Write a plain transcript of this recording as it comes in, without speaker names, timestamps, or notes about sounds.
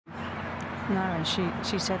No, and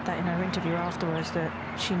she said that in her interview afterwards, that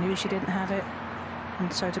she knew she didn't have it.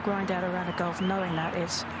 And so to grind out a round of golf knowing that,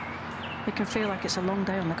 it can feel like it's a long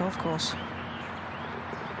day on the golf course.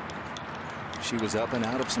 She was up and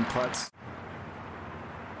out of some putts.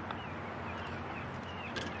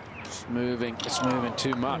 It's moving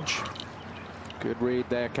too much. Good read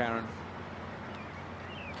there, Karen.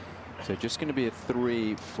 So just going to be a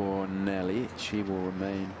 3 for Nelly. She will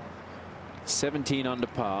remain 17 under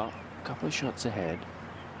par, a couple of shots ahead.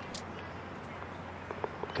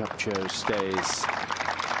 Cupcho stays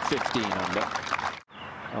 15 under.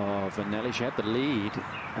 Oh, Vanelli, she had the lead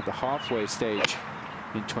at the halfway stage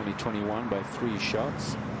in 2021 by 3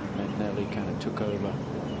 shots. And then Nelly kind of took over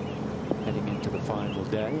heading into the final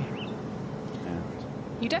day. And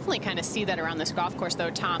you definitely kind of see that around this golf course, though,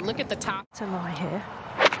 Tom. Look at the top. It's a lie here.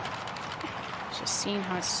 Just seeing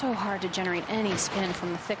how it's so hard to generate any spin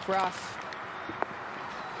from the thick rough.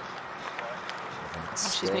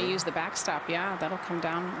 She's going to use the backstop. Yeah, that'll come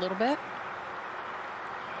down a little bit.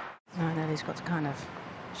 Oh, Nelly's got to kind of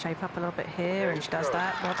shape up a little bit here, and she does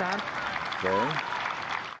that. Well done. Okay.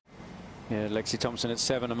 Yeah, Lexi Thompson at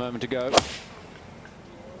 7, a moment to go.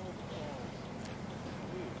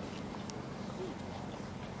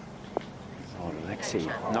 Oh, Lexi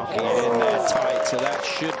knocking it in there tight, so that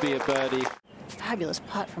should be a birdie. Fabulous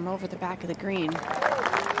putt from over the back of the green.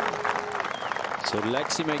 So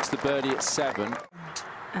Lexi makes the birdie at 7.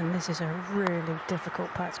 And this is a really difficult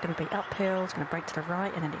putt. It's going to be uphill, it's going to break to the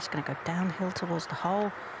right, and then it's going to go downhill towards the hole.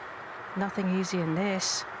 Nothing easy in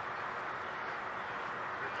this.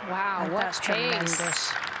 Wow, And what that's pace.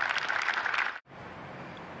 tremendous.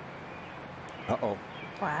 Uh-oh.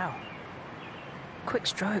 Wow. Quick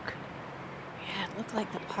stroke. Yeah, it looked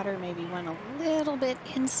like the putter maybe went a little bit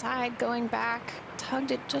inside going back,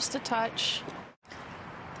 tugged it just a touch.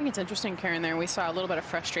 I think it's interesting, Karen, there we saw a little bit of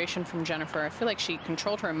frustration from Jennifer. I feel like she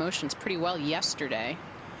controlled her emotions pretty well yesterday,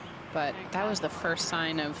 but that was the first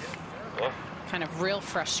sign of kind of real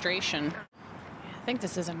frustration. I think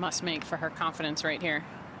this is a must-make for her confidence right here.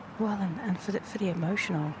 Well, and for the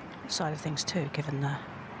emotional side of things too, given the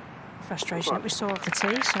frustration that we saw off the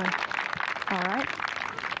tee, so all right.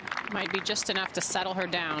 Might be just enough to settle her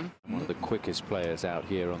down. One of the quickest players out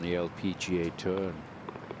here on the LPGA Tour. And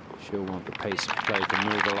she'll want the pace of play to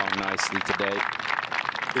move along nicely today.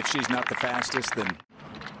 If she's not the fastest, then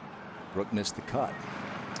Brooke missed the cut.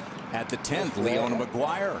 At the 10th, Leona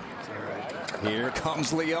Maguire. Here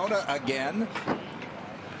comes Leona again.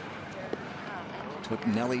 Took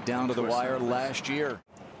Nelly down to the wire last year.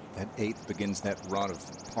 That 8th begins that run of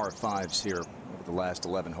par 5s here over the last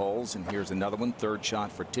 11 holes. And here's another one, 3rd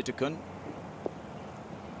shot for Titicun.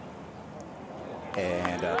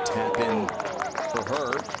 And a tap in for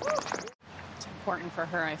her. It's important for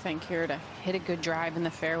her, I think, here to hit a good drive in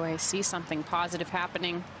the fairway, see something positive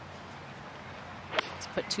happening. Let's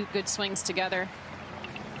put 2 good swings together.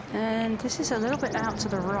 And this is a little bit out to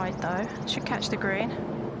the right, though. Should catch the green.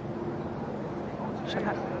 Should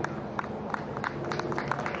have.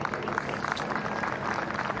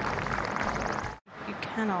 You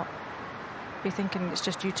cannot be thinking it's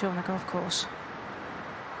just you two on the golf course.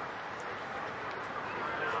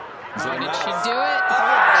 Oh, did she do it?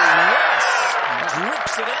 Yes!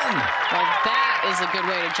 Drips it in. Well, that is a good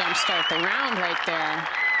way to jumpstart the round right there.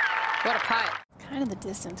 What a putt. Kind of the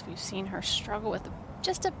distance we've seen her struggle with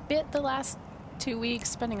just a bit the last 2 weeks,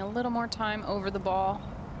 spending a little more time over the ball.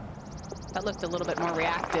 That looked a little bit more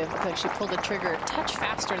reactive, but she pulled the trigger a touch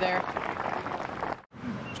faster there.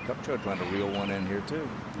 Cupcho trying to reel one in here, too.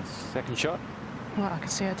 Second shot. Well, I can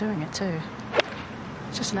see her doing it, too.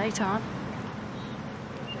 It's just an 8-iron.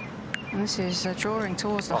 And this is drawing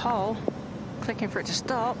towards the hole, clicking for it to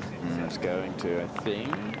stop. It's going to, I think.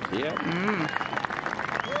 Yeah.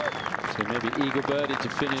 So maybe eagle birdie to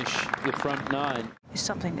finish the front 9. It's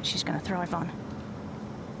something that she's going to thrive on.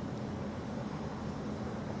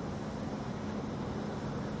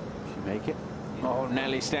 She make it? Oh,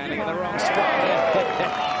 Nelly standing in the wrong spot.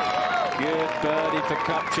 Good birdie for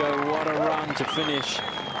Cupcho. What a run to finish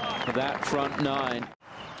that front 9.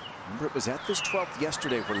 Remember, it was at this 12th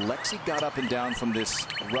yesterday where Lexi got up and down from this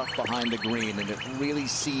rough behind the green, and it really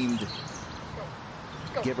seemed to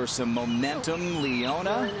give her some momentum.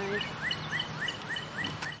 Leona.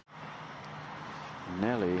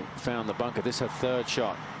 Nelly found the bunker. This is her 3rd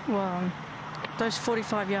shot. Well, those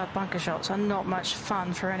 45-yard bunker shots are not much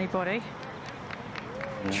fun for anybody.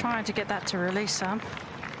 Yeah. Trying to get that to release some.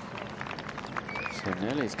 So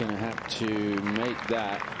Nelly's going to have to make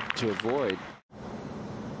that to avoid.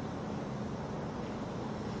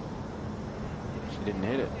 She didn't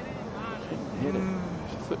hit it. She didn't hit it.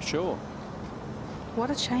 She's a foot short. What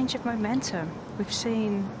a change of momentum. We've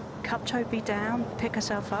seen Cupcho be down, pick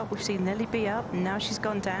herself up. We've seen Nelly be up, and now she's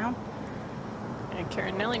gone down. And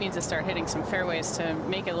Karen, Nelly needs to start hitting some fairways to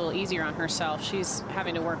make it a little easier on herself. She's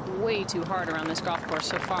having to work way too hard around this golf course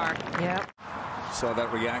so far. Yeah. Saw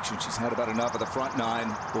that reaction. She's had about enough of the front nine.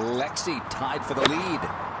 Lexi tied for the lead.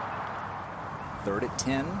 Third at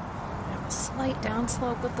 10. A slight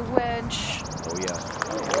downslope with the wedge. Oh, yeah.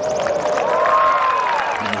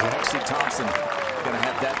 And Lexi Thompson going to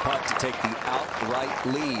have that putt to take the outright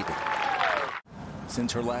lead.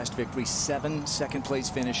 Since her last victory, 7 second-place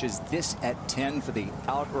finishes. This at 10 for the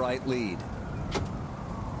outright lead.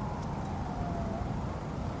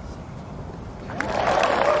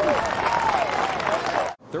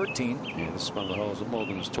 Yeah, this is one of the holes that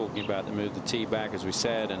Morgan was talking about. They moved the tee back, as we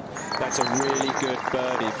said, and that's a really good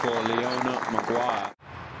birdie for Leona Maguire.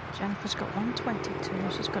 Jennifer's got 122.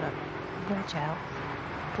 She's got a wedge out.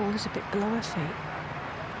 Ball is a bit below her feet.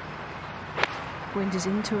 Wind is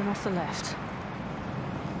into and off the left.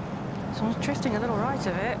 Someone's drifting a little right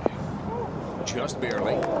of it. Just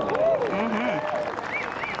barely.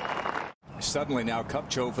 Suddenly now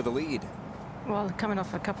Cupcho for the lead. Well, they're coming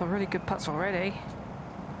off a couple of really good putts already.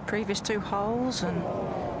 Previous 2 holes, and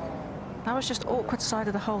that was just awkward side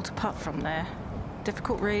of the hole to putt from there.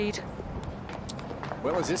 Difficult read.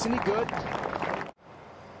 Well, is this any good?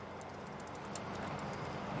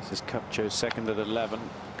 This is Cupcho's second at 11.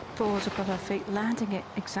 Ball was above her feet, landing it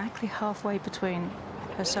exactly halfway between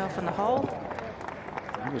herself and the hole.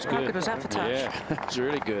 That was How good. good was that for touch? Yeah, it was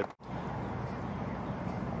really good.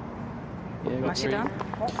 Yeah, Nicely done.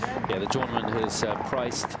 Yeah, the tournament has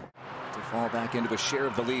priced. To fall back into a share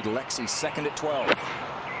of the lead, Lexi second at 12.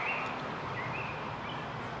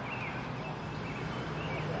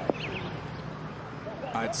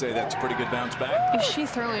 I'd say that's a pretty good bounce back. Is she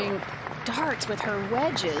throwing darts with her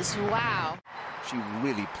wedges? Wow. She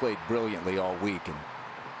really played brilliantly all week, and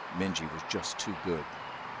Minji was just too good.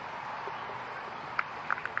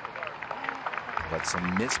 But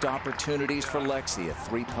some missed opportunities for Lexi. A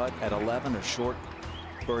 3-putt at 11, a short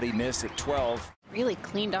birdie miss at 12. Really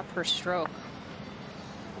cleaned up her stroke.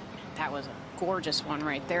 That was a gorgeous one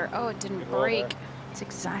right there. Oh, it didn't break. It's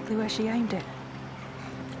exactly where she aimed it.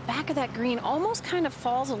 Back of that green almost kind of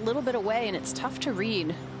falls a little bit away, and it's tough to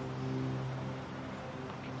read.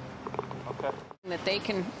 Okay. That they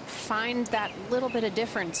can find that little bit of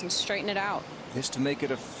difference and straighten it out. This to make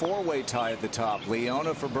it a 4-way tie at the top.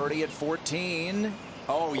 Leona for birdie at 14.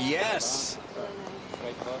 Oh, yes.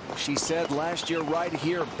 She said last year right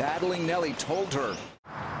here, battling Nelly told her.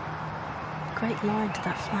 Great line to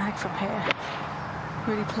that flag from here.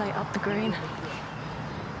 Really play up the green.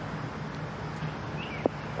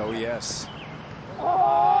 Oh, yes.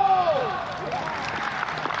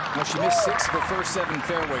 Now she missed 6 of the first 7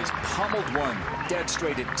 fairways, pummeled one, dead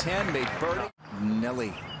straight at 10, made birdie.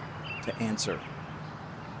 Nelly to answer.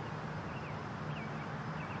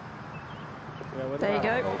 There you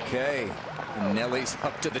go. Okay, and Nelly's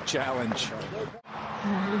up to the challenge.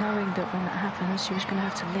 Knowing that when that happens, she was going to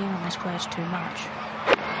have to lean on this wedge too much.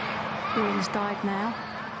 Wind's died now.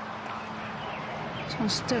 This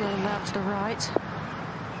one's still allowed to the right.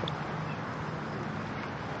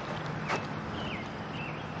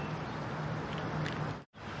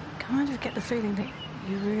 Kind of get the feeling that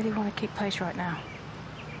you really want to keep pace right now.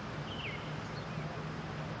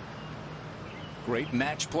 Great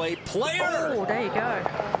match play. Player! Oh, there you go.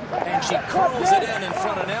 And she curls it in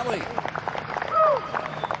front of Nelly.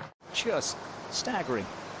 Just staggering.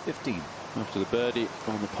 15. After the birdie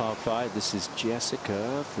on the par 5, this is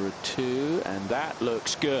Jessica for a 2, and that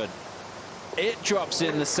looks good. It drops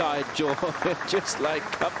in the side jaw, just like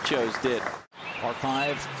Cupcho's did. Par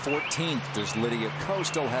 5, 14th. Does Lydia Ko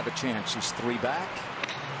still have a chance? She's 3 back.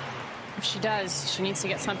 If she does, she needs to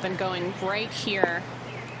get something going right here.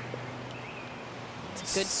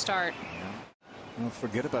 It's a good start. Well,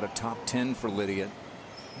 forget about a top 10 for Lydia.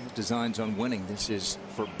 His designs on winning. This is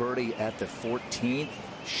for birdie at the 14th.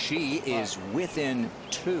 She is within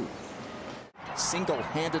 2.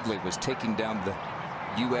 Single-handedly was taking down the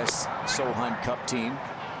U.S. Solheim Cup team.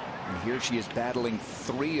 And here she is battling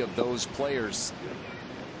 3 of those players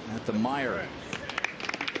at the Meijer.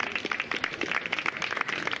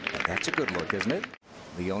 That's a good look, isn't it?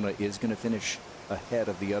 Leona is going to finish ahead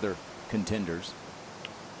of the other contenders.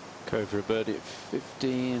 Ko for a birdie at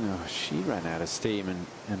 15. Oh, she ran out of steam.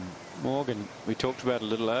 And Morgan, we talked about a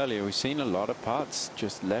little earlier, we've seen a lot of putts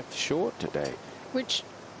just left short today. Which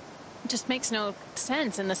just makes no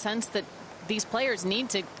sense, in the sense that these players need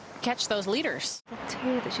to catch those leaders. The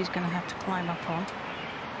tier that she's going to have to climb up on.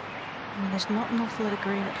 I mean, there's not an awful lot of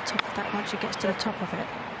green at the top of that once she gets to the top of it.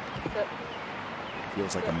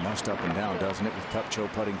 Feels like a must up and down, doesn't it, with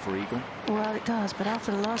Kupcho putting for eagle? Well, it does, but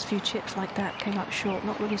after the last few chips like that came up short,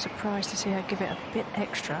 not really surprised to see her give it a bit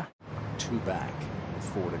extra. 2 back,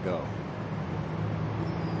 4 to go.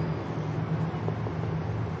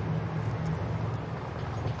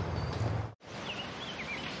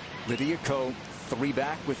 Lydia Ko, 3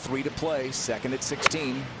 back with 3 to play, second at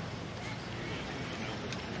 16.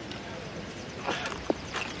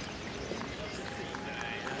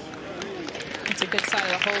 It's a good side of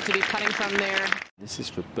the hole to be putting from there. This is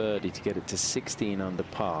for birdie to get it to 16 under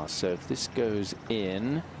par. So if this goes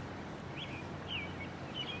in,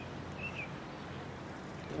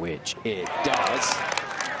 which it does,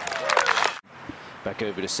 back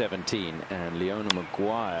over to 17, and Leona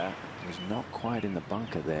Maguire was not quite in the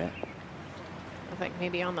bunker there. I think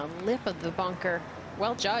maybe on the lip of the bunker.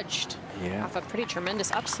 Well judged. Yeah. Off a pretty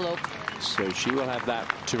tremendous upslope. So she will have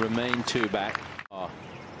that to remain 2 back.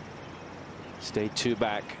 Stay 2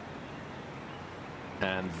 back.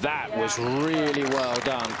 And that was really well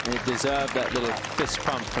done. It deserved that little fist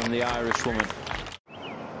pump from the Irish woman.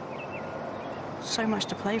 So much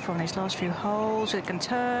to play for in these last few holes. It can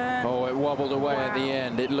turn. Oh, it wobbled away at the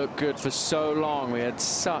end. It looked good for so long. We had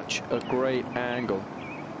such a great angle.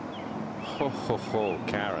 Ho, ho, ho,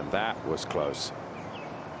 Karen, that was close.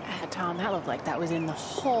 Tom, that looked like that was in the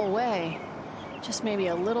whole way. Just maybe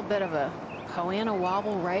a little bit of a Poana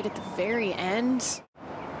wobble right at the very end.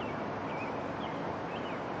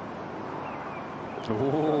 Whoa,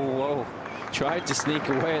 whoa. Tried to sneak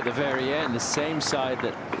away at the very end, the same side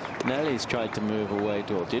that Nelly's tried to move away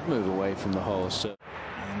to, or did move away from the hole. So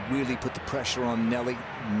And really put the pressure on Nelly.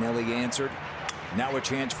 Nelly answered. Now a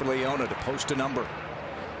chance for Leona to post a number.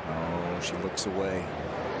 Oh, she looks away.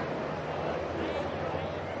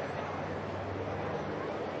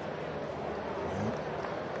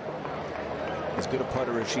 As good a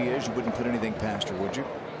putter as she is, you wouldn't put anything past her, would you?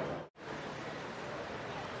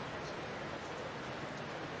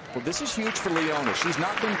 Well, this is huge for Leona. She's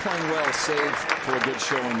not been playing well, save for a good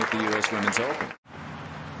showing at the U.S. Women's Open.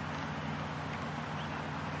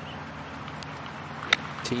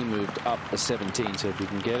 team moved up a 17, so if we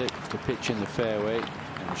can get it to pitch in the fairway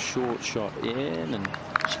and a short shot in, and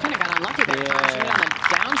she kind of got unlucky there. Yeah. She went on the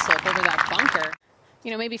downslope over that bunker.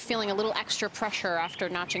 You know, maybe feeling a little extra pressure after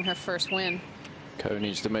notching her first win. Ko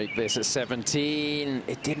needs to make this at 17.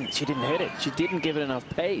 It didn't. She didn't hit it. She didn't give it enough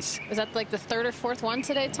pace. Was that like the third or fourth one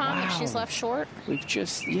today, Tom? Wow. That she's left short. We've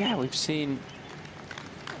just, yeah, we've seen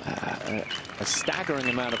a staggering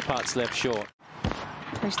amount of putts left short.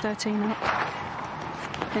 Plays 13 up.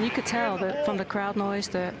 And you could tell that from the crowd noise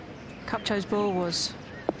that Kupcho's ball was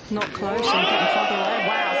not close and getting farther away.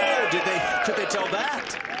 Wow. Oh, could they tell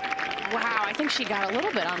that? Wow, I think she got a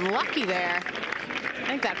little bit unlucky there. I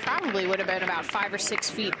think that probably would have been about 5 or 6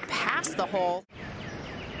 feet past the hole.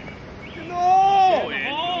 No!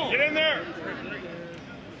 Get in there!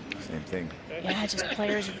 Same thing. Yeah, just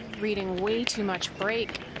players reading way too much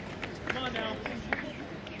break. Come on now.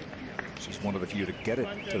 She's one of the few to get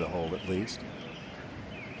it to the hole at least.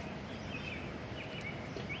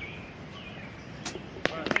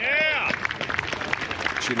 Yeah!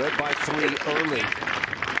 She led by 3 early.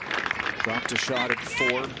 Dropped a shot at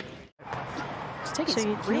 4. She's taking So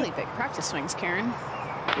some you really think- big practice swings, Karen.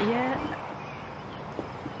 Yeah.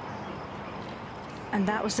 And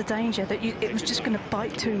that was the danger, that it was just going to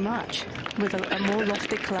bite too much with a more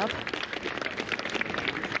lofted club.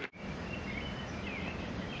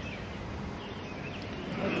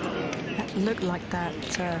 That looked like that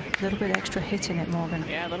little bit extra hit in it, Morgan.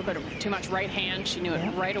 Yeah, a little bit of too much right hand. She knew it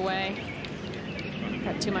Yeah. right away.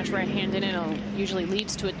 Got too much right hand in it. It usually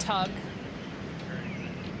leads to a tug.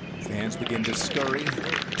 Fans begin to scurry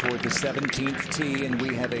toward the 17th tee, and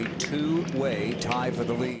we have a 2-way tie for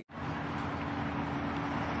the lead.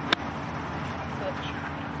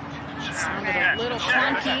 Sounded a little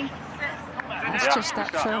clunky. That's just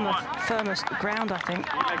that firmest ground, I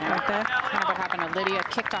think, right there. Kind of what happened to Lydia.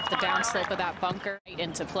 Kicked off the downslope of that bunker right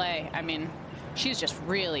into play. I mean, she's just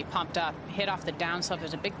really pumped up. Hit off the downslope.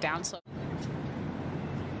 There's a big downslope.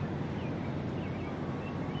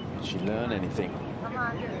 Did she learn anything?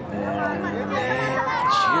 And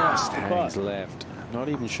just hangs left. Not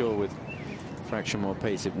even sure with a fraction more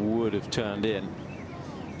pace it would have turned in.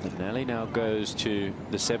 But Nelly now goes to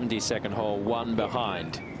the 72nd hole, 1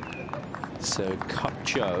 behind. So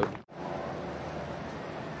Kupcho.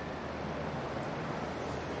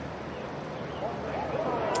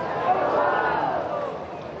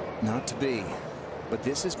 Not to be, but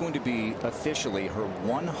this is going to be officially her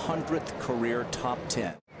 100th career top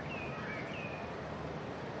 10.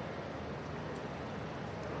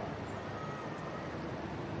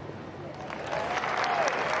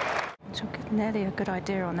 Took Nelly a good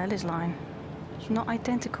idea on Nelly's line. It's not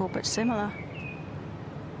identical, but similar.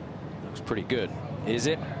 Looks pretty good. Is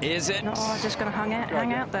it? Is it? No, just going to hang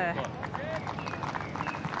out there.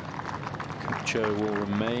 Kupcho will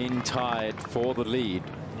remain tied for the lead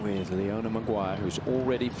with Leona Maguire, who's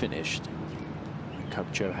already finished.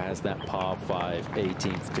 Kupcho has that par 5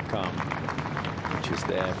 18th to come, which is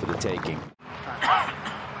there for the taking.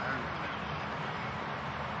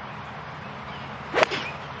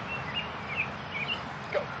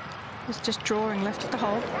 He's just drawing left of the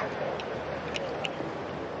hole.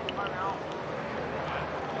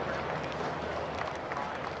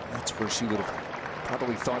 That's where she would have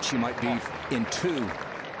probably thought she might be in 2.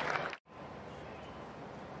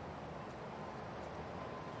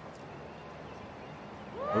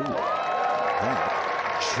 Ooh, that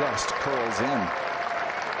just curls in.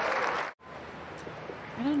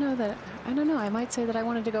 I don't know. I might say that I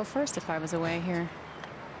wanted to go first if I was away here.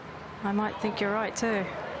 I might think you're right too.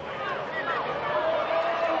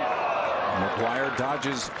 Maguire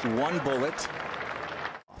dodges 1 bullet.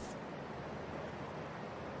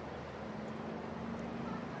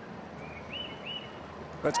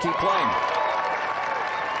 Let's keep playing.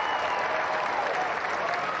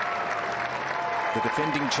 The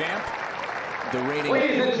defending champ, the reigning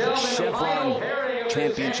Chevron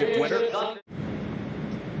championship winner.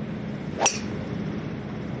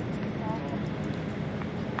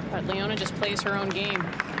 But Leona just plays her own game.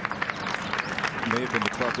 May have been the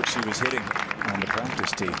club that she was hitting on the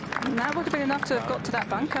practice tee. That would have been enough to have got to that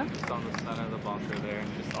bunker. Just on the center of the bunker there,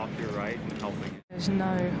 and just off to your right and helping. There's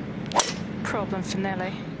no problem for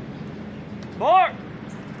Nelly. More!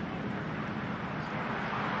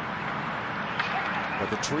 But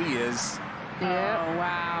the tree is. Yeah. Oh,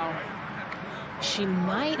 wow. She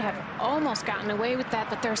might have almost gotten away with that,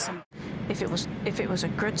 but there's some. If it was a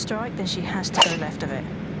good strike, then she has to go left of it.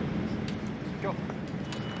 Go.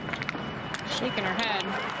 Shaking her head.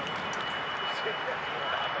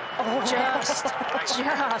 Oh, just.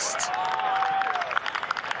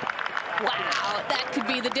 Wow, that could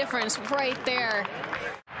be the difference right there.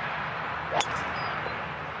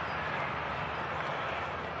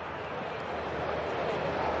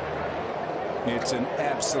 It's an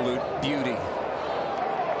absolute beauty.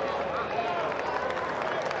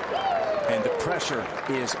 And the pressure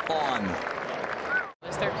is on.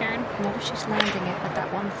 Is there, Karen? No, she's landing it at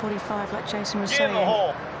that 145, like Jason was Get in saying. the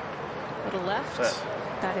hole. Little left.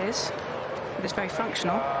 That is. But it's very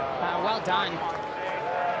functional. Wow, well done.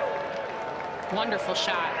 Wonderful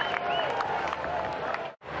shot.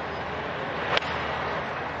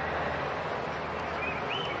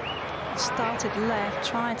 Started left,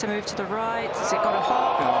 trying to move to the right. Has it got a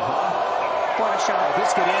hop? What a shot.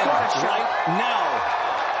 This could end What a shot. right now.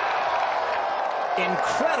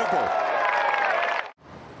 Incredible.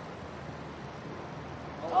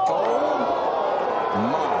 Oh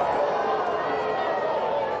my.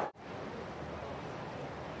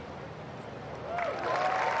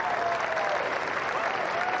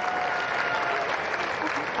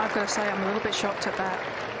 I've got to say, I'm a little bit shocked at that.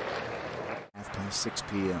 6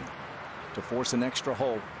 p.m. to force an extra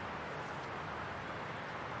hole.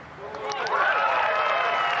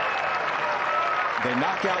 They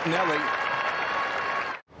knock out Nelly.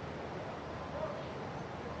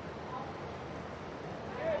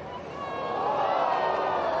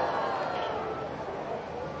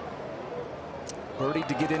 Birdie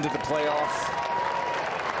to get into the playoff,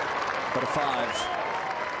 but a 5.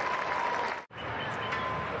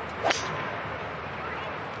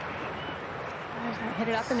 Hit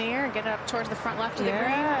it up in the air and get it up towards the front left of the green.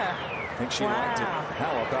 I think she liked it.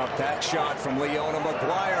 How about that shot from Leona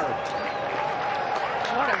Maguire?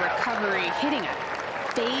 What a recovery. Hitting a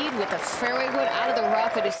fade with a fairway wood out of the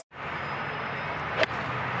rough. It is.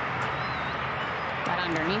 Got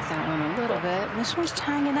underneath that one a little bit. This one's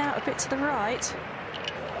hanging out a bit to the right.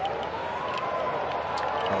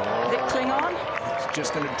 Did it cling on? It's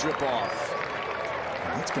just going to drip off.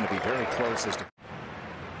 And that's going to be very close as to.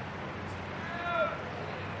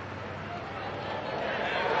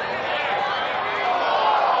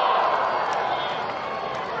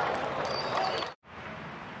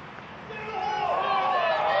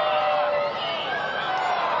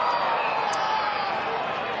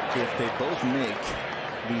 If they both make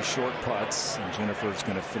these short putts, and Jennifer's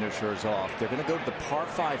going to finish hers off, they're going to go to the par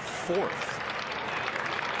 5 4th.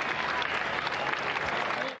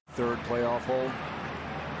 Third playoff hole.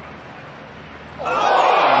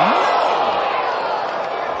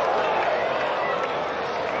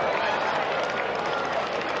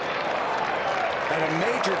 And a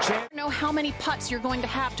major chance. Know how many putts you're going to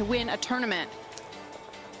have to win a tournament.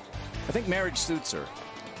 I think marriage suits her.